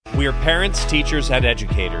We're parents, teachers, and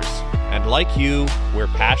educators, and like you, we're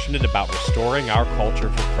passionate about restoring our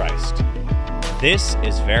culture for Christ. This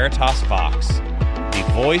is Veritas Vox, the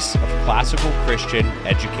voice of classical Christian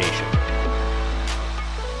education.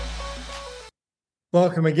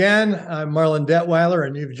 Welcome again. I'm Marlon Detweiler,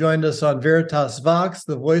 and you've joined us on Veritas Vox,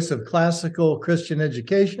 the voice of classical Christian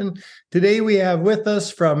education. Today we have with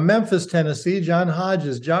us from Memphis, Tennessee, John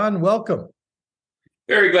Hodges. John, welcome.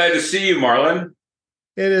 Very glad to see you, Marlon.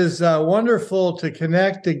 It is wonderful to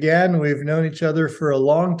connect again. We've known each other for a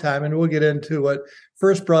long time, and we'll get into what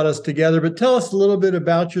first brought us together. But tell us a little bit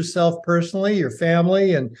about yourself personally, your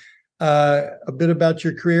family, and a bit about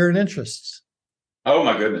your career and interests. Oh,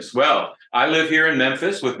 my goodness. Well, I live here in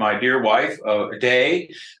Memphis with my dear wife,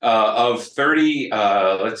 Day, of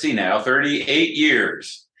 38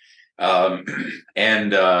 years.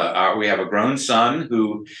 And we have a grown son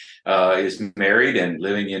who is married and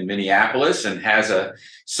living in Minneapolis and has a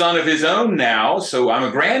son of his own now. So I'm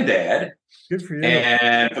a granddad. Good for you.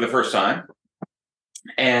 And for the first time.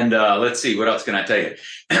 And let's see, what else can I tell you?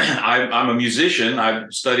 I'm a musician.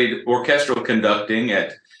 I've studied orchestral conducting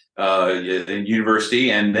at in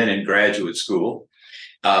university and then in graduate school.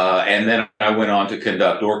 And then I went on to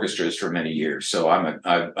conduct orchestras for many years. So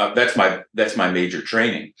that's my major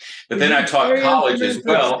training. But then I taught college as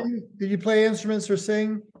well. Did you play instruments or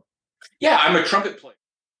sing? Yeah, I'm a trumpet player.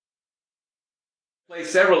 I play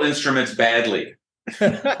several instruments badly.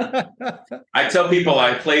 I tell people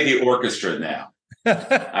I play the orchestra now.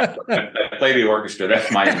 I play the orchestra.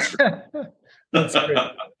 That's my instrument. That's great.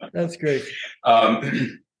 That's great.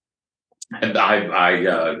 And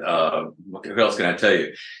what else can I tell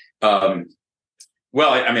you?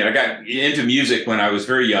 Well, I got into music when I was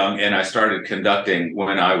very young, and I started conducting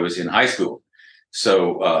when I was in high school.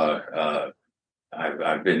 So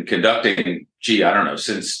I've been conducting,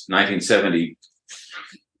 since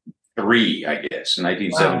 1973, I guess,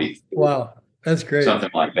 1970. Wow. That's great. Something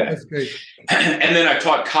like that. That's great. And then I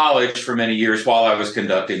taught college for many years while I was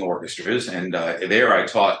conducting orchestras, and there I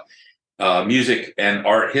taught music and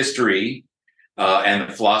art history and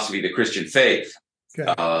the philosophy of the Christian faith.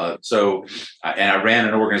 Okay. And I ran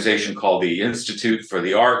an organization called the Institute for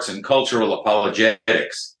the Arts and Cultural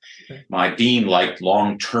Apologetics. Okay. My dean liked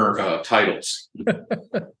long-term titles.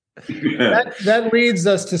 That leads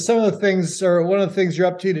us to some of the things, or one of the things you're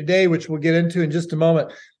up to today, which we'll get into in just a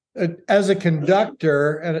moment. As a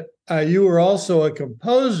conductor, and you were also a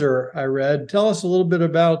composer, I read. Tell us a little bit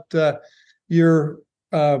about your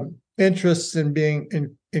interests in being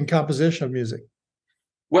in composition of music.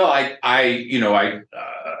 Well, I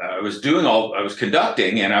was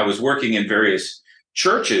conducting, and I was working in various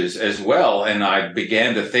churches as well, and I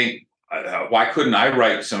began to think, why couldn't I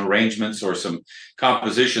write some arrangements or some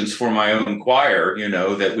compositions for my own choir,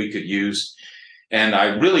 that we could use? And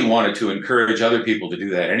I really wanted to encourage other people to do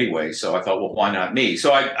that anyway. So I thought, well, why not me?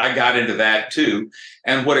 So I got into that too.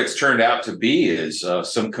 And what it's turned out to be is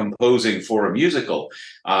some composing for a musical.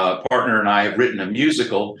 Partner and I have written a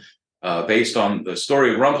musical based on the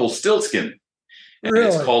story of Rumpelstiltskin. And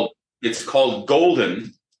really? It's called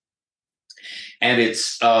Golden. And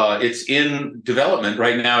it's in development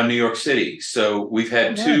right now in New York City. So we've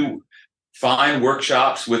had two fine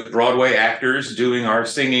workshops with Broadway actors doing our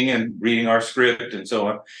singing and reading our script and so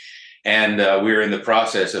on. And we're in the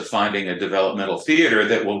process of finding a developmental theater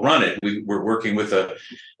that will run it. We're working with a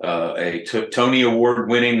Tony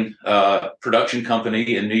Award-winning production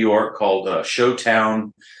company in New York called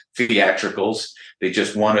Showtown Theatricals. They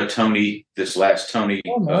just won a Tony, this last Tony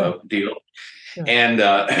deal.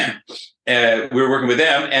 Yeah. And we're working with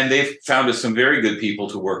them, and they've found us some very good people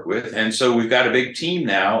to work with. And so we've got a big team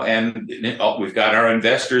now, and we've got our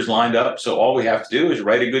investors lined up. So all we have to do is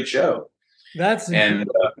write a good show. That's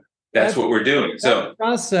what we're doing. So the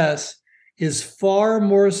process is far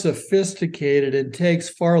more sophisticated and takes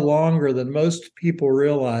far longer than most people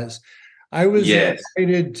realize. I was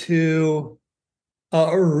invited to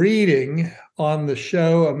a reading on the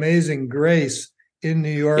show Amazing Grace in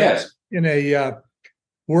New York. Yes. In a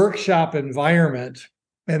workshop environment,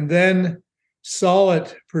 and then saw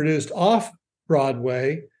it produced off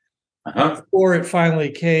Broadway before it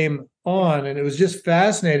finally came on. And it was just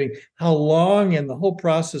fascinating how long and the whole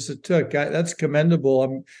process it took. That's commendable.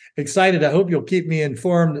 I'm excited. I hope you'll keep me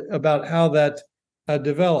informed about how that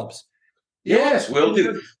develops. Yes, we'll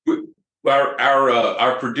do.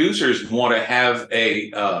 Our producers want to have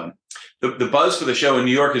the buzz for the show in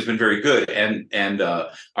New York has been very good, and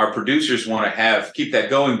our producers want to keep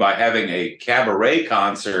that going by having a cabaret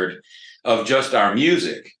concert of just our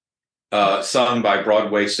music, sung by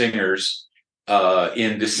Broadway singers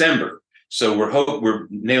in December. So we're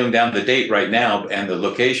nailing down the date right now and the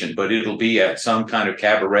location, but it'll be at some kind of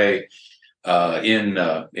cabaret in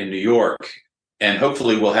New York, and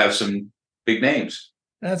hopefully we'll have some big names.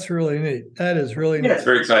 That's really neat. That is really neat. Yeah, it's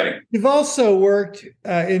very exciting. You've also worked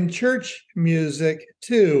in church music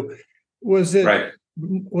too. Was it right?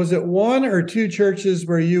 Was it one or two churches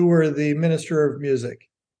where you were the minister of music?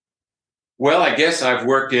 Well, I guess I've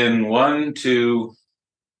worked in one, two.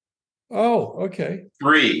 Oh, okay.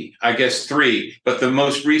 Three, I guess three, but the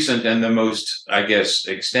most recent and the most, I guess,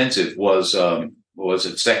 extensive was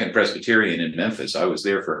at Second Presbyterian in Memphis. I was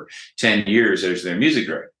there for 10 years as their music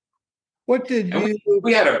director. What did you?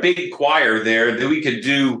 We had a big choir there that we could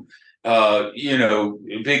do,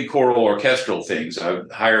 big choral orchestral things. I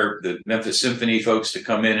would hire the Memphis Symphony folks to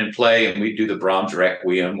come in and play, and we'd do the Brahms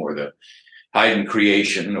Requiem or the Haydn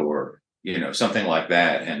Creation or, something like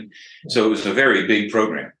that. And so it was a very big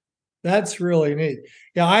program. That's really neat.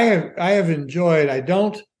 Yeah, I have enjoyed. I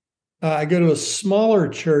go to a smaller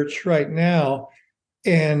church right now,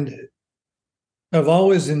 and I've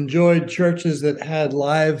always enjoyed churches that had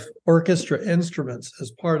live orchestra instruments as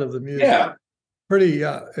part of the music. Yeah,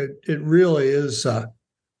 it really is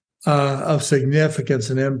of significance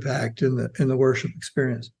and impact in the worship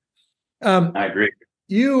experience. I agree.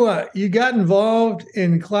 You got involved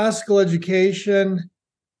in classical education.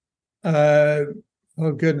 Oh,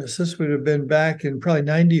 goodness, this would have been back in probably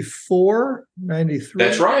 94, 93.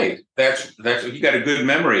 That's right. That's you got a good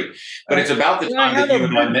memory. But it's about the time that you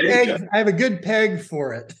and I met each other. I have a good peg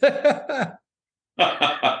for it.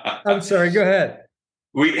 I'm sorry, go ahead.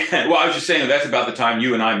 I was just saying that's about the time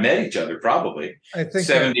you and I met each other, probably. I think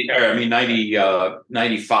 90,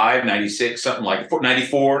 95, 96, something like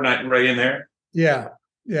 94, right in there. Yeah.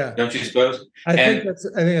 Don't you suppose? I think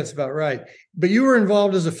that's about right. But you were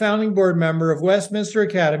involved as a founding board member of Westminster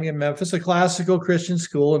Academy in Memphis, a classical Christian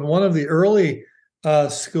school, and one of the early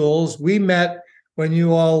schools. We met when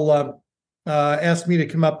you all asked me to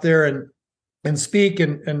come up there and speak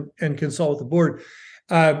and consult with the board.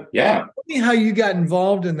 Yeah. Tell me how you got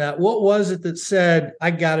involved in that. What was it that said,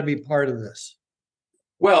 I got to be part of this?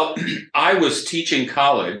 Well, I was teaching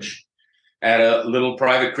college at a little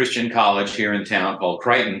private Christian college here in town called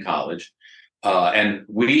Crichton College. And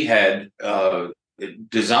we had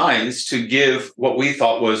designs to give what we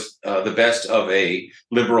thought was the best of a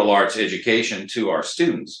liberal arts education to our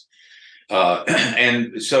students.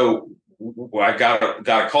 And so I got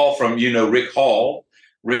a call from, Rick Hall.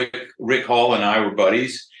 Rick Hall and I were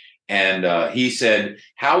buddies. And he said,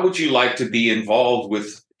 how would you like to be involved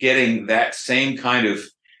with getting that same kind of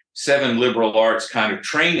 7 liberal arts kind of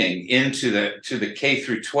training into the K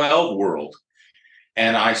through 12 world?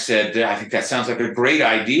 And I said, I think that sounds like a great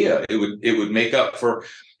idea. It would make up for,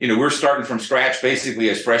 we're starting from scratch basically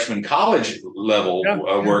as freshman college level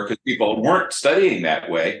work because people weren't studying that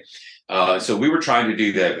way. So we were trying to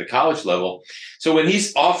do that at the college level. So when he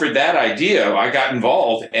offered that idea, I got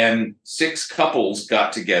involved and 6 couples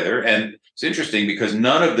got together. And it's interesting because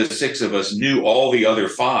none of the 6 of us knew all the other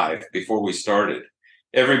 5 before we started.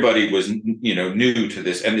 Everybody was, new to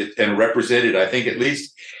this and represented, I think, at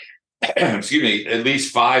least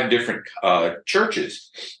 5 different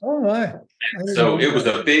churches. Oh my! So it was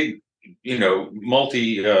a big,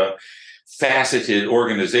 multi-faceted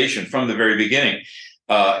organization from the very beginning.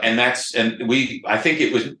 I think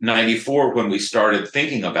it was 94 when we started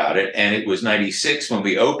thinking about it, and it was 96 when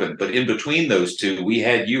we opened. But in between those two, we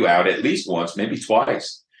had you out at least once, maybe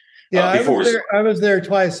twice. Yeah, I was there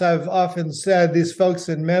twice. I've often said these folks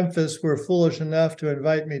in Memphis were foolish enough to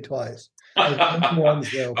invite me twice.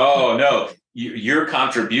 Oh, no. Your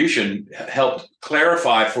contribution helped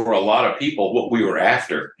clarify for a lot of people what we were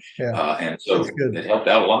after. Yeah. And so it helped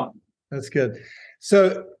out a lot. That's good.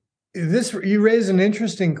 So you raise an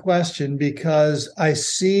interesting question because I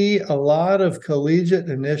see a lot of collegiate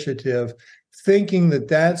initiative thinking that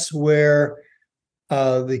that's where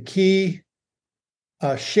the key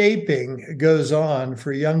shaping goes on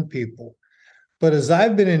for young people. But as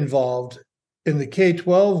I've been involved in the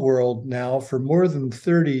K-12 world now for more than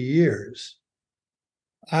 30 years,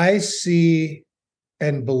 I see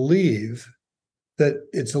and believe that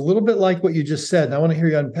it's a little bit like what you just said, and I want to hear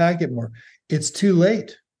you unpack it more. It's too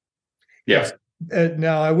late. Yes.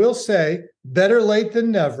 Now, I will say, better late than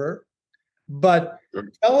never, but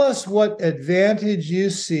tell us what advantage you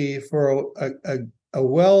see for a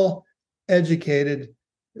well-educated,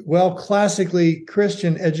 classically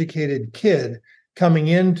Christian educated kid coming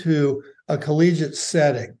into a collegiate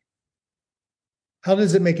setting. How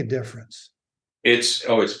does it make a difference? It's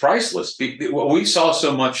priceless. What we saw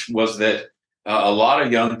so much was that a lot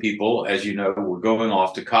of young people, as you know, were going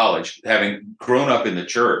off to college, having grown up in the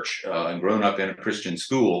church and grown up in a Christian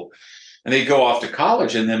school, and they go off to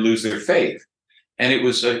college and then lose their faith. And it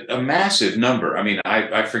was a massive number. I mean,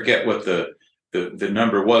 I forget what the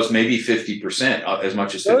number was, maybe 50%, as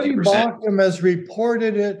much as 50%. Bauckham has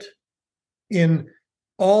reported it in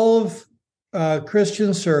all of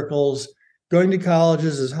Christian circles, going to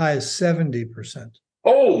colleges as high as 70%.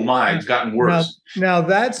 Oh my, it's gotten worse. Now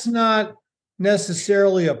that's not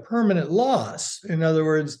necessarily a permanent loss. In other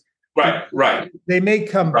words, right. They may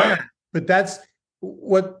come back, but that's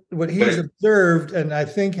what he's observed, and I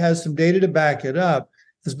think has some data to back it up,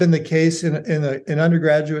 has been the case in an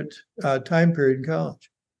undergraduate time period in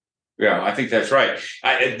college. Yeah, I think that's right.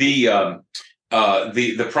 The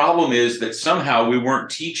problem is that somehow we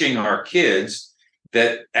weren't teaching our kids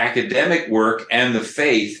that academic work and the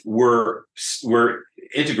faith were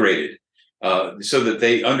integrated, so that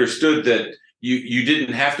they understood that you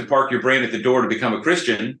didn't have to park your brain at the door to become a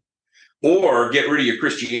Christian, or get rid of your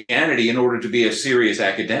Christianity in order to be a serious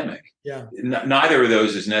academic. Yeah, neither of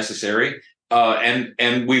those is necessary,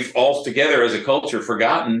 and we've altogether as a culture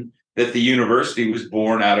forgotten that the university was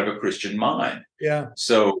born out of a Christian mind. Yeah.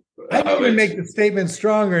 So I think we make the statement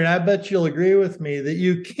stronger, and I bet you'll agree with me that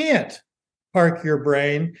you can't park your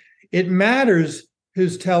brain. It matters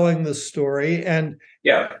who's telling the story, and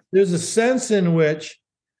there's a sense in which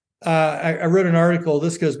I wrote an article.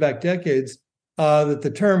 This goes back decades. That the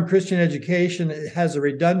term Christian education has a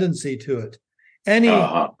redundancy to it. Any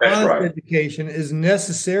education is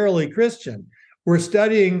necessarily Christian. We're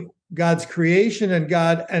studying God's creation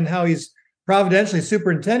and how he's providentially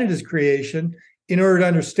superintended his creation in order to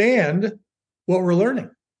understand what we're learning.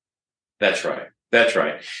 That's right.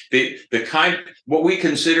 What we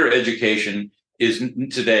consider education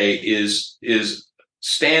today is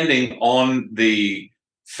standing on the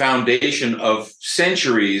foundation of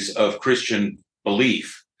centuries of Christian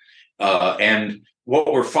belief. And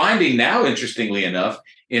what we're finding now, interestingly enough,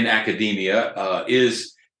 in academia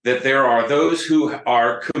is that there are those who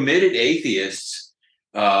are committed atheists,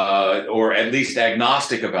 or at least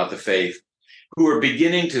agnostic about the faith, who are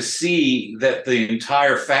beginning to see that the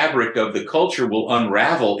entire fabric of the culture will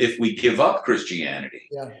unravel if we give up Christianity.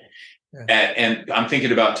 Yeah. And I'm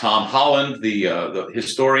thinking about Tom Holland, the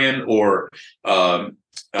historian, or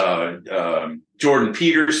Jordan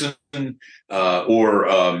Peterson,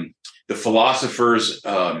 or the philosophers.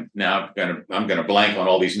 Now I'm gonna blank on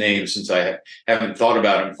all these names since I haven't thought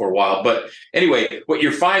about them for a while. But anyway, what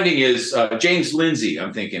you're finding is James Lindsay.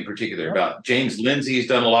 I'm thinking in particular about James Lindsay. Has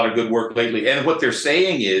done a lot of good work lately, and what they're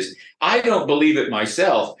saying is, I don't believe it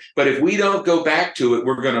myself, but if we don't go back to it,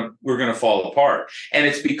 we're gonna fall apart. And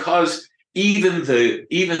it's because even the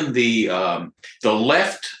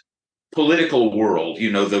left political world,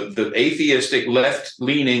 the atheistic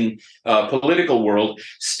left-leaning political world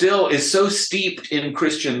still is so steeped in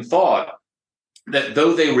Christian thought that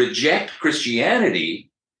though they reject Christianity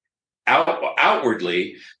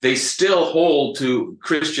outwardly, they still hold to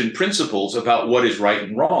Christian principles about what is right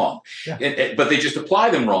and wrong. Yeah. But they just apply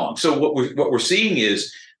them wrong. So what we're seeing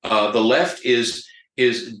is the left is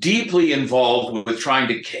deeply involved with trying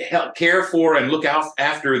to care for and look out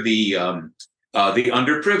after the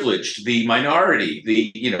underprivileged, the minority,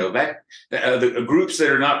 the groups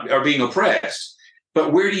that are being oppressed.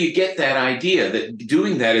 But where do you get that idea that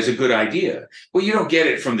doing that is a good idea? Well, you don't get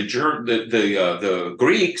it from the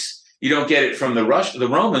Greeks. You don't get it from the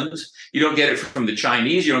Romans. You don't get it from the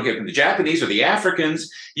Chinese. You don't get it from the Japanese or the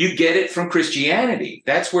Africans. You get it from Christianity.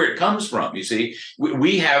 That's where it comes from. You see,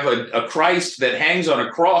 we have a Christ that hangs on a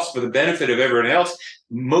cross for the benefit of everyone else.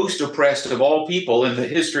 Most oppressed of all people in the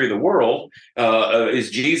history of the world is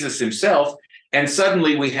Jesus himself. And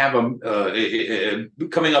suddenly we have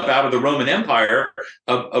coming up out of the Roman Empire,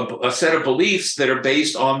 a set of beliefs that are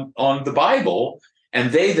based on the Bible.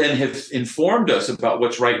 And they then have informed us about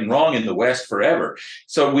what's right and wrong in the West forever.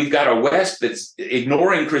 So we've got a West that's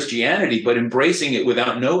ignoring Christianity, but embracing it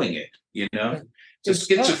without knowing it, It's a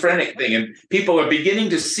schizophrenic thing. And people are beginning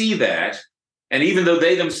to see that. And even though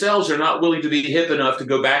they themselves are not willing to be hip enough to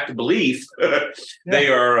go back to belief,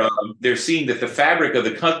 they're seeing that the fabric of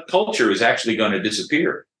the culture is actually going to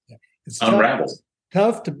disappear, unravel.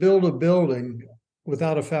 Tough to build a building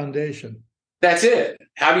without a foundation. That's it.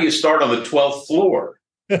 How do you start on the 12th floor?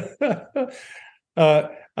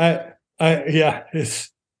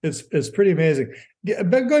 It's pretty amazing.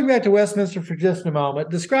 But going back to Westminster for just a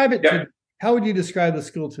moment, describe it. How would you describe the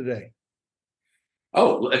school today?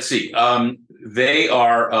 Oh, let's see. They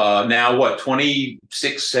are now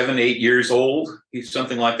 26, 7, 8 years old,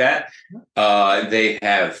 something like that. They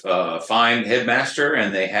have a fine headmaster,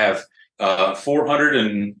 and they have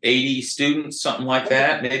 480 students, something like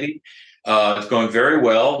that, maybe. It's going very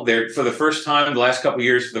well. They're, for the first time, the last couple of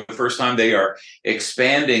years, for the first time, they are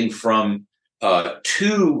expanding from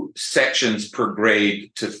 2 sections per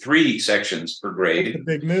grade to 3 sections per grade. It's a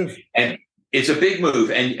big move. And it's a big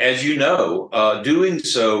move. And as you know, doing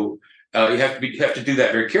so, you have to do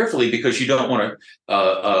that very carefully, because you don't want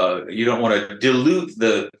to dilute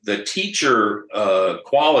the teacher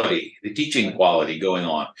quality, the teaching quality going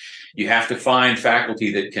on. You have to find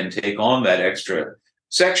faculty that can take on that extra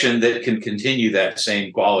section that can continue that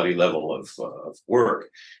same quality level of work.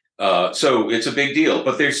 So it's a big deal,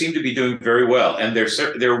 but they seem to be doing very well, and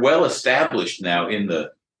they're well established now in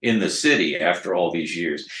the city after all these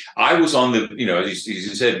years. I was on the, as you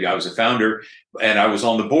said, I was a founder, and I was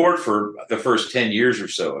on the board for the first 10 years or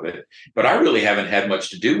so of it, but I really haven't had much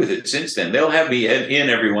to do with it since then. They'll have me in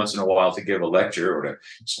every once in a while to give a lecture or to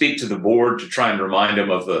speak to the board to try and remind them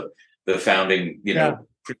of the founding,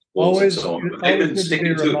 principles always, and so on. But they've been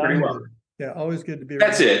sticking to it pretty well. Yeah, always good to be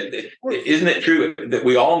That's it. Isn't it true that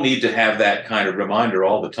we all need to have that kind of reminder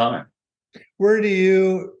all the time? Where do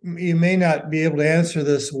you may not be able to answer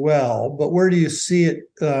this well, but where do you see it,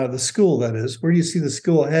 the school, that is, where do you see the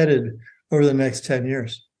school headed over the next 10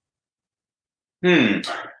 years?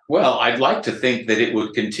 Well, I'd like to think that it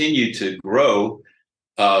would continue to grow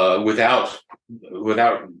without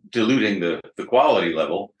diluting the quality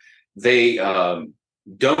level. They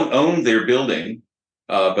don't own their building,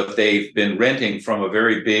 but they've been renting from a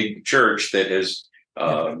very big church that has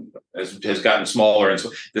gotten smaller, and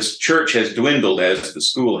so this church has dwindled as the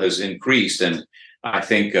school has increased. And I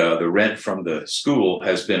think the rent from the school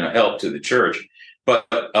has been a help to the church. But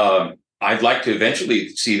I'd like to eventually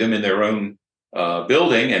see them in their own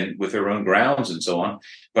building and with their own grounds and so on.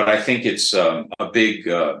 But I think it's a big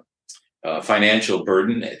financial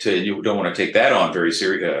burden. You don't want to take that on very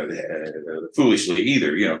foolishly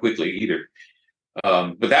either, quickly either.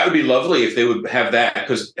 But that would be lovely if they would have that,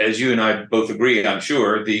 because as you and I both agree, I'm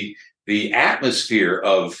sure the atmosphere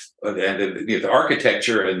of the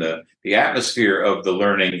architecture and the atmosphere of the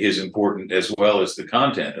learning is important, as well as the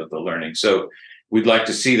content of the learning. So we'd like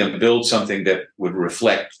to see them build something that would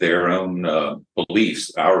reflect their own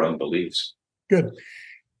beliefs, our own beliefs. Good.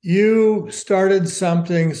 You started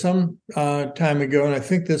something some time ago, and I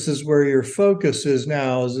think this is where your focus is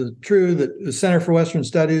now. Is it true that the Center for Western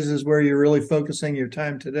Studies is where you're really focusing your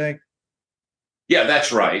time today? Yeah,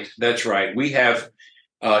 that's right. That's right. We have,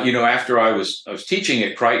 after I was teaching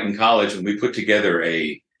at Crichton College, and we put together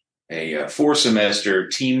a 4-semester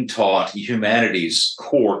team-taught humanities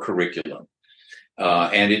core curriculum.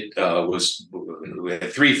 And it we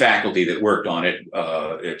had 3 faculty that worked on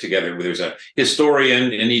it together. There's a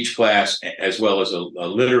historian in each class, as well as a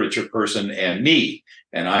literature person, and me.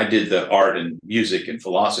 And I did the art and music and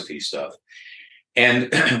philosophy stuff.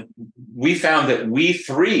 And we found that we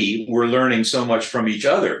 3 were learning so much from each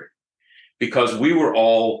other, because we were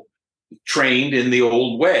all trained in the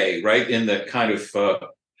old way, right? In the kind of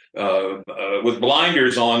with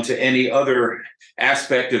blinders on to any other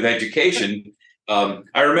aspect of education.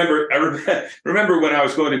 I remember when I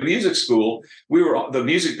was going to music school, the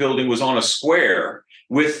music building was on a square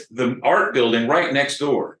with the art building right next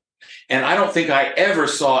door. And I don't think I ever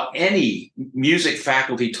saw any music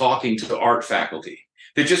faculty talking to art faculty.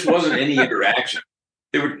 There just wasn't any interaction.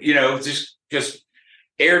 They were, just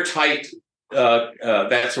airtight,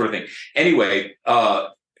 that sort of thing. Anyway,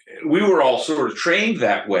 we were all sort of trained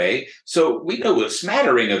that way. So we know a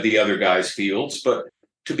smattering of the other guys' fields, but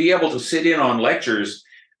to be able to sit in on lectures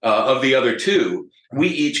of the other 2, we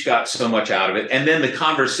each got so much out of it. And then the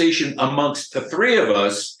conversation amongst the 3 of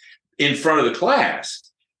us in front of the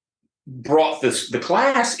class brought the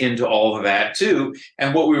class into all of that too.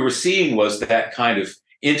 And what we were seeing was that kind of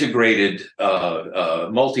integrated,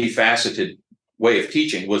 multifaceted way of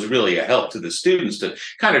teaching was really a help to the students to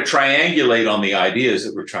kind of triangulate on the ideas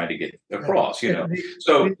that we're trying to get across,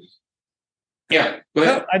 So yeah, go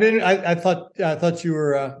ahead. No, I thought you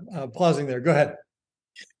were pausing there. Go ahead.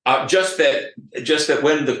 Just that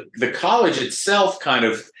when the college itself kind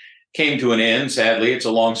of came to an end, sadly, it's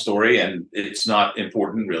a long story and it's not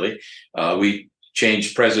important really. We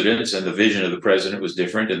changed presidents, and the vision of the president was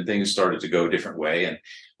different, and things started to go a different way. And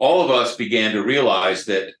all of us began to realize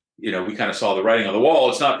that, we kind of saw the writing on the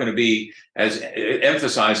wall. It's not going to be as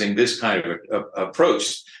emphasizing this kind of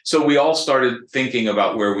approach. So we all started thinking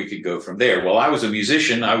about where we could go from there. Well, I was a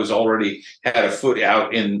musician. I was already had a foot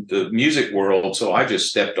out in the music world. So I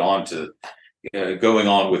just stepped on to going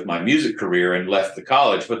on with my music career and left the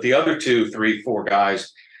college. But the other 2, 3, 4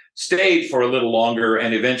 guys stayed for a little longer,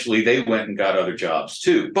 and eventually they went and got other jobs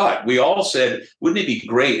too. But we all said, wouldn't it be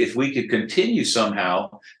great if we could continue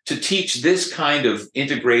somehow to teach this kind of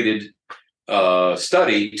integrated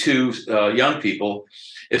study to young people,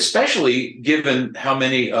 especially given how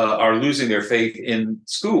many are losing their faith in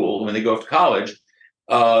school when they go off to college.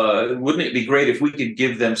 Wouldn't it be great if we could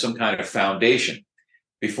give them some kind of foundation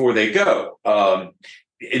before they go?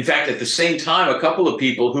 In fact, at the same time, a couple of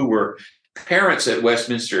people who were parents at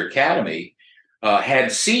Westminster Academy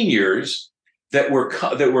had seniors that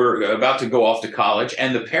were about to go off to college,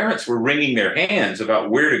 and the parents were wringing their hands about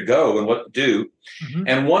where to go and what to do. Mm-hmm.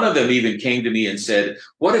 And one of them even came to me and said,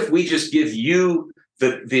 "What if we just give you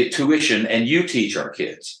the tuition and you teach our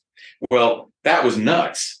kids?" Well, that was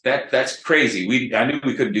nuts. That's crazy. I knew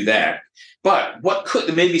we couldn't do that. But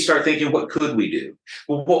maybe start thinking, what could we do?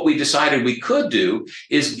 Well, what we decided we could do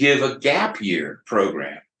is give a gap year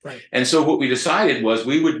program. Right. And so what we decided was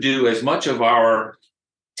we would do as much of our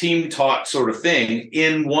team taught sort of thing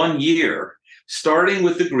in 1 year, starting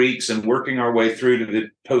with the Greeks and working our way through to the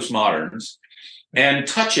postmoderns, and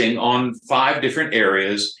touching on 5 different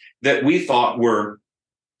areas that we thought were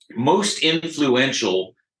most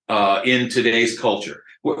influential in today's culture.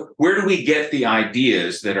 Where do we get the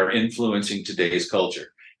ideas that are influencing today's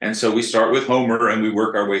culture? And so we start with Homer and we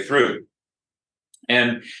work our way through.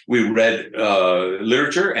 And we read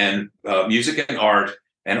literature and music and art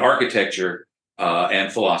and architecture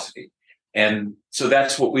and philosophy. And so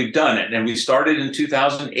that's what we've done. And we started in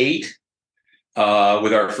 2008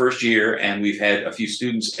 with our first year, and we've had a few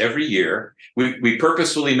students every year. We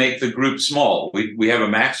purposefully make the group small. We have a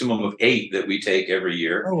maximum of 8 that we take every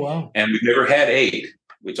year. Oh, wow. And we've never had 8.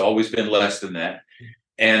 It's always been less than that.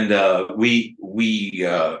 And we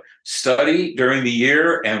study during the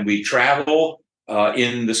year, and we travel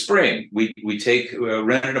in the spring. We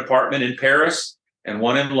rent an apartment in Paris and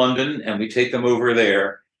one in London, and we take them over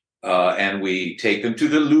there. And we take them to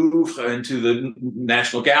the Louvre and to the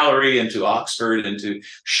National Gallery and to Oxford and to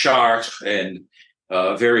Chartres and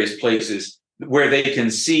various places where they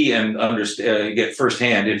can see and understand, get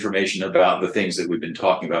firsthand information about the things that we've been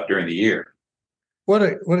talking about during the year. What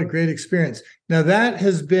a great experience. Now that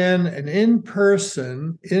has been an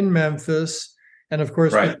in-person in Memphis, and of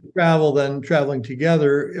course, right. traveling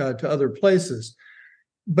together to other places.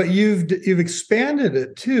 But you've expanded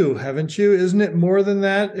it too, haven't you? Isn't it more than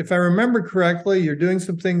that? If I remember correctly, you're doing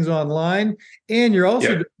some things online, and you're also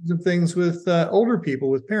doing some things with older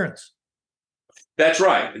people, with parents. That's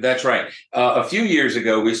right. A few years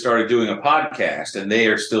ago, we started doing a podcast, and they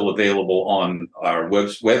are still available on our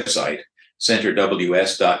website,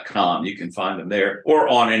 centerws.com. You can find them there or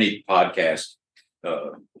on any podcast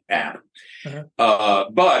app. Uh-huh.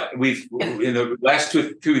 But we've, in the last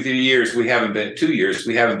 2 or 3 years, we haven't been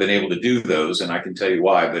able to do those, and I can tell you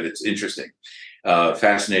why. But it's interesting,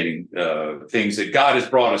 fascinating things that God has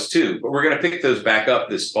brought us to. But we're going to pick those back up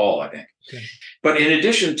this fall, I think. Okay. But in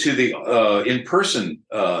addition to the in-person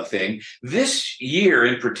thing, this year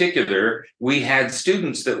in particular, we had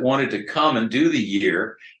students that wanted to come and do the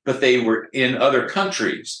year, but they were in other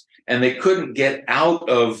countries. And they couldn't get out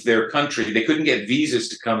of their country. They couldn't get visas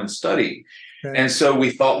to come and study. Okay. And so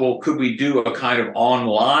we thought, well, could we do a kind of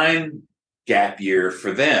online gap year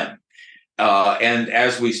for them? And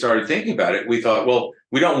as we started thinking about it, we thought, well,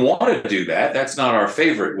 we don't want to do that. That's not our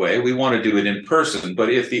favorite way. We want to do it in person. But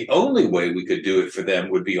if the only way we could do it for them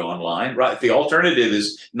would be online, right? If the alternative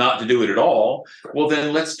is not to do it at all, well,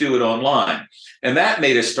 then let's do it online. And that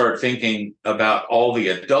made us start thinking about all the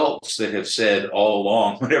adults that have said all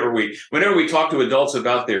along, whenever we talk to adults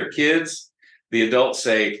about their kids, the adults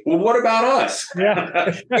say, well, what about us?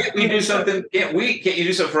 Yeah. Can't we do something? Can't you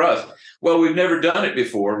do something for us? Well, we've never done it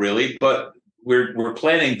before, really, but we're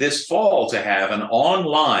planning this fall to have an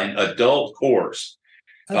online adult course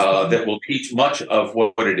that will teach much of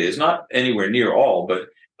what it is, not anywhere near all, but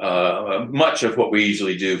much of what we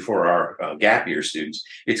usually do for our gap year students.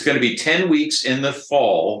 It's going to be 10 weeks in the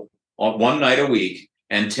fall on 1 night a week,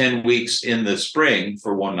 and 10 weeks in the spring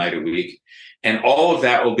for 1 night a week. And all of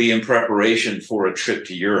that will be in preparation for a trip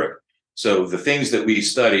to Europe. So the things that we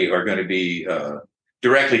study are going to be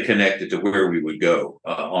directly connected to where we would go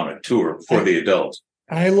on a tour for the adults.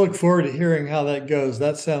 I look forward to hearing how that goes.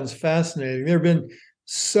 That sounds fascinating. There have been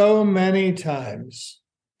so many times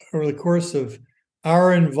over the course of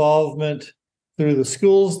our involvement through the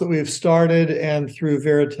schools that we've started and through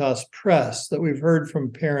Veritas Press that we've heard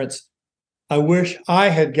from parents, I wish I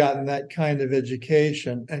had gotten that kind of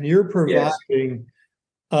education. And you're providing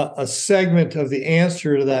a segment of the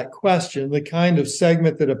answer to that question, the kind of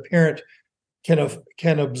segment that a parent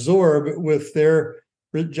can absorb with their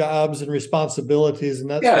jobs and responsibilities, and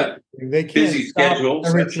that's Yeah, they can't busy stop schedules.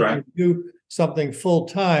 That's everything right. and do something full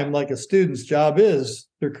time like a student's job is.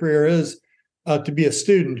 Their career is to be a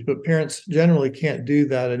student, but parents generally can't do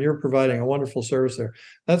that. And you're providing a wonderful service there.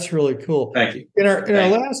 That's really cool. Thank you. In our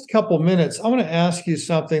last couple minutes, I want to ask you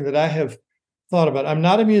something that I have thought about. I'm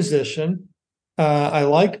not a musician. I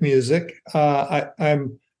like music. I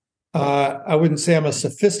wouldn't say I'm a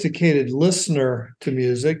sophisticated listener to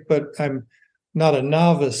music, but I'm not a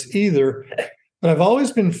novice either. But I've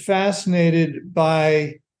always been fascinated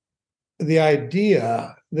by the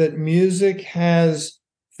idea that music has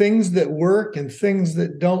things that work and things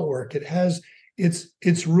that don't work. It has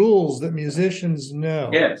its rules that musicians know.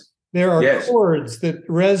 Yes. There are chords that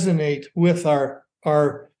resonate with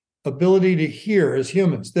our ability to hear as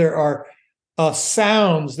humans. There are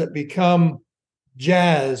sounds that become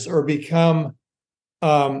jazz or become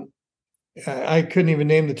I couldn't even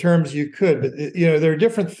name the terms. You could, but there are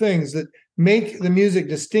different things that make the music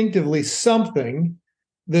distinctively something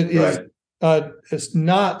that is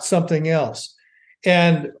not something else.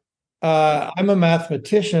 And I'm a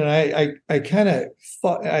mathematician. I kind of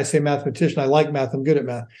thought, I say mathematician, I like math, I'm good at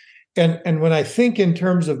math. And when I think in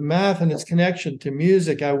terms of math and its connection to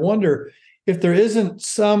music, I wonder if there isn't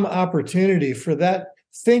some opportunity for that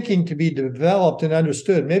thinking to be developed and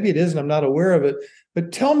understood. Maybe it isn't, I'm not aware of it.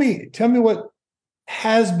 But tell me what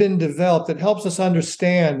has been developed that helps us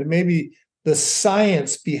understand maybe the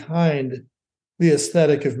science behind the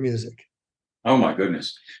aesthetic of music. Oh my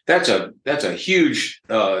goodness, that's a huge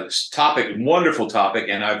topic, wonderful topic,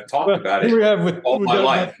 and I've talked about it all my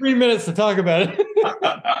life. 3 minutes to talk about it.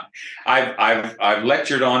 I've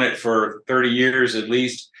lectured on it for 30 years at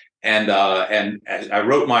least, and I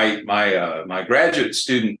wrote my graduate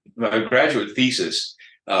thesis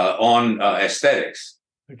on aesthetics.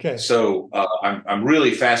 Okay. So I'm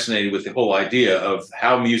really fascinated with the whole idea of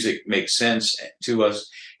how music makes sense to us,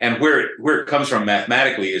 and where it comes from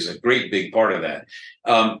mathematically is a great big part of that.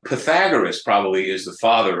 Pythagoras probably is the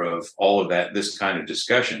father of all of that, this kind of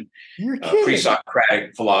discussion.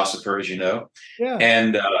 Pre-Socratic philosopher, as you know. Yeah.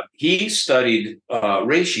 And he studied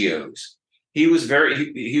ratios. He was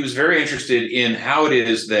very interested in how it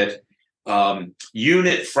is that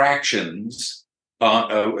unit fractions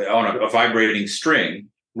on a vibrating string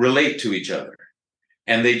relate to each other.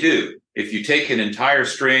 And they do. If you take an entire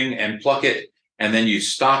string and pluck it, and then you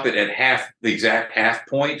stop it at the exact half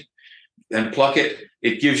point, and pluck it,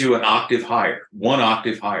 it gives you an octave higher, 1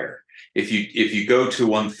 octave higher. If you go to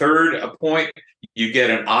 1/3 a point, you get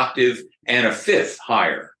an octave and a 5th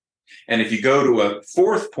higher. And if you go to a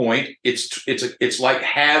 4th point, it's like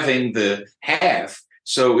halving the half.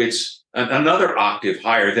 So it's another octave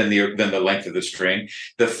higher than the length of the string.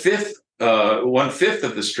 The 1/5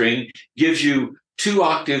 of the string gives you 2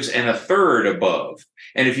 octaves and a 1/3 above.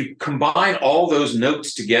 And if you combine all those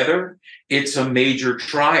notes together, it's a major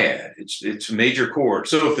triad. It's a major chord.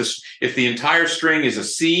 So if the entire string is a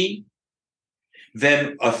C,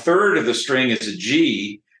 then a 1/3 of the string is a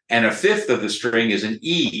G, and a 1/5 of the string is an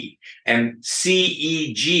E. And C,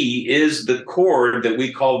 E, G is the chord that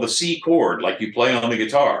we call the C chord, like you play on the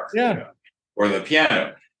guitar, or the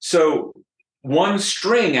piano. So one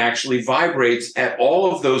string actually vibrates at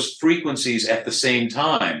all of those frequencies at the same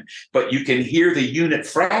time, but you can hear the unit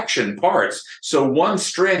fraction parts. So one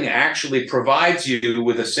string actually provides you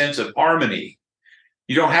with a sense of harmony.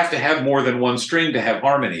 You don't have to have more than one string to have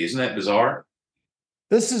harmony. Isn't that bizarre?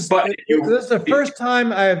 This is the first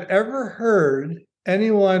time I have ever heard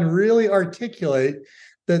anyone really articulate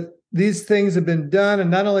that these things have been done,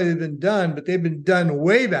 and not only have been done, but they've been done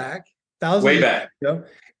way back, thousands of years ago.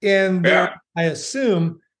 And I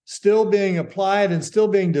assume still being applied and still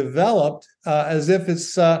being developed as if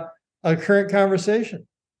it's a current conversation.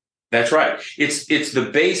 That's right. It's the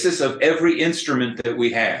basis of every instrument that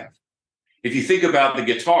we have. If you think about the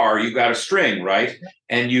guitar, you've got a string, right?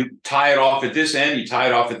 And you tie it off at this end, you tie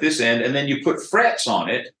it off at this end, and then you put frets on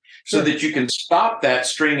it so that you can stop that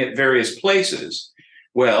string at various places.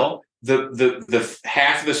 Well, the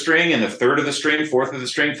half of the string and the 1/3 of the string, 1/4 of the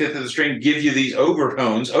string, 5th of the string give you these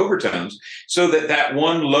overtones, so that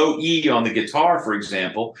one low E on the guitar, for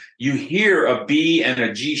example, you hear a B and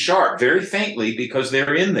a G sharp very faintly because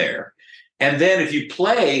they're in there. And then if you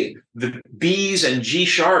play the B's and G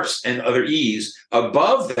sharps and other E's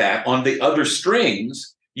above that on the other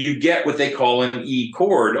strings, you get what they call an E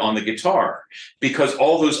chord on the guitar, because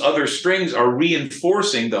all those other strings are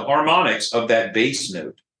reinforcing the harmonics of that bass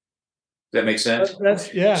note. Does that make sense?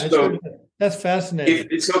 That's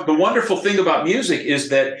fascinating. So the wonderful thing about music is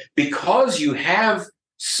that because you have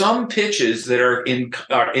some pitches that are in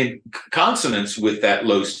consonance with that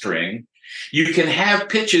low string, You can have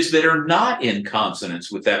pitches that are not in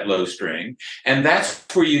consonance with that low string, and that's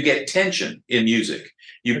where you get tension in music.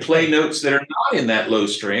 You play notes that are not in that low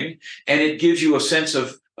string, and it gives you a sense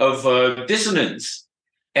of dissonance.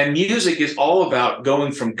 And music is all about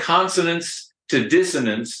going from consonance to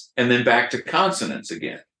dissonance and then back to consonance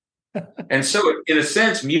again. And so, in a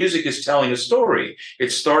sense, music is telling a story.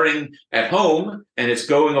 It's starting at home and it's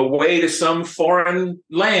going away to some foreign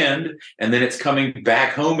land, and then it's coming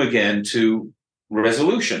back home again to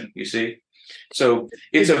resolution, you see? So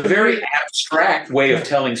it's a very abstract way of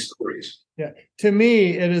telling stories. Yeah. To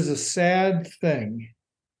me, it is a sad thing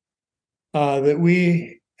that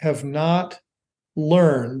we have not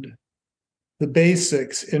learned the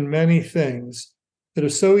basics in many things that are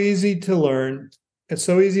so easy to learn. It's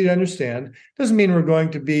so easy to understand. Doesn't mean we're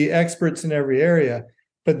going to be experts in every area,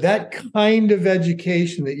 but that kind of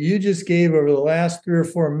education that you just gave over the last 3 or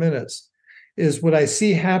 4 minutes is what I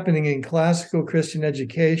see happening in classical Christian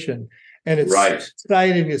education. And it's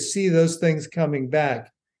exciting to see those things coming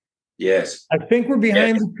back. Yes. I think we're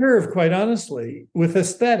behind the curve, quite honestly, with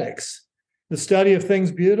aesthetics, the study of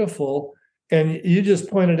things beautiful. And you just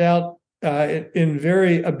pointed out in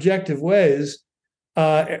very objective ways,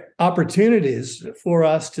 opportunities for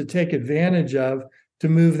us to take advantage of to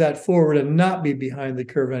move that forward and not be behind the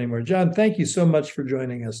curve anymore. John, thank you so much for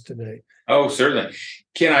joining us today. Oh, certainly.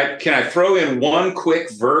 Can I throw in one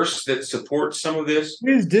quick verse that supports some of this?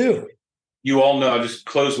 Please do. You all know, I'll just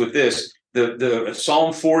close with this. The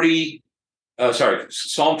Psalm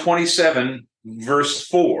 27, verse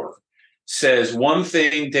 4 says,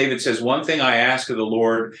 David says, one thing I ask of the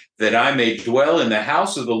Lord, that I may dwell in the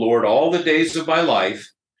house of the Lord all the days of my life,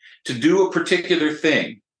 to do a particular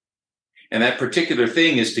thing. And that particular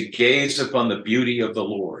thing is to gaze upon the beauty of the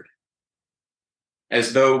Lord,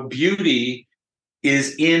 as though beauty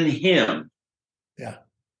is in him. Yeah.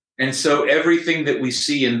 And so everything that we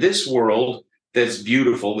see in this world that's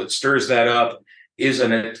beautiful, that stirs that up, is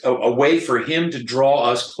a way for him to draw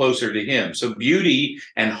us closer to him. So beauty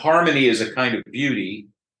and harmony is a kind of beauty.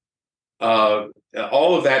 All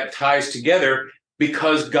of that ties together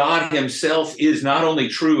because God himself is not only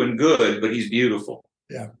true and good, but he's beautiful.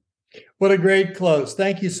 Yeah. What a great close.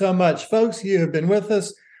 Thank you so much. Folks, you have been with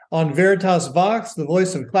us on Veritas Vox, the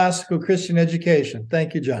voice of classical Christian education.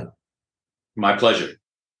 Thank you, John. My pleasure.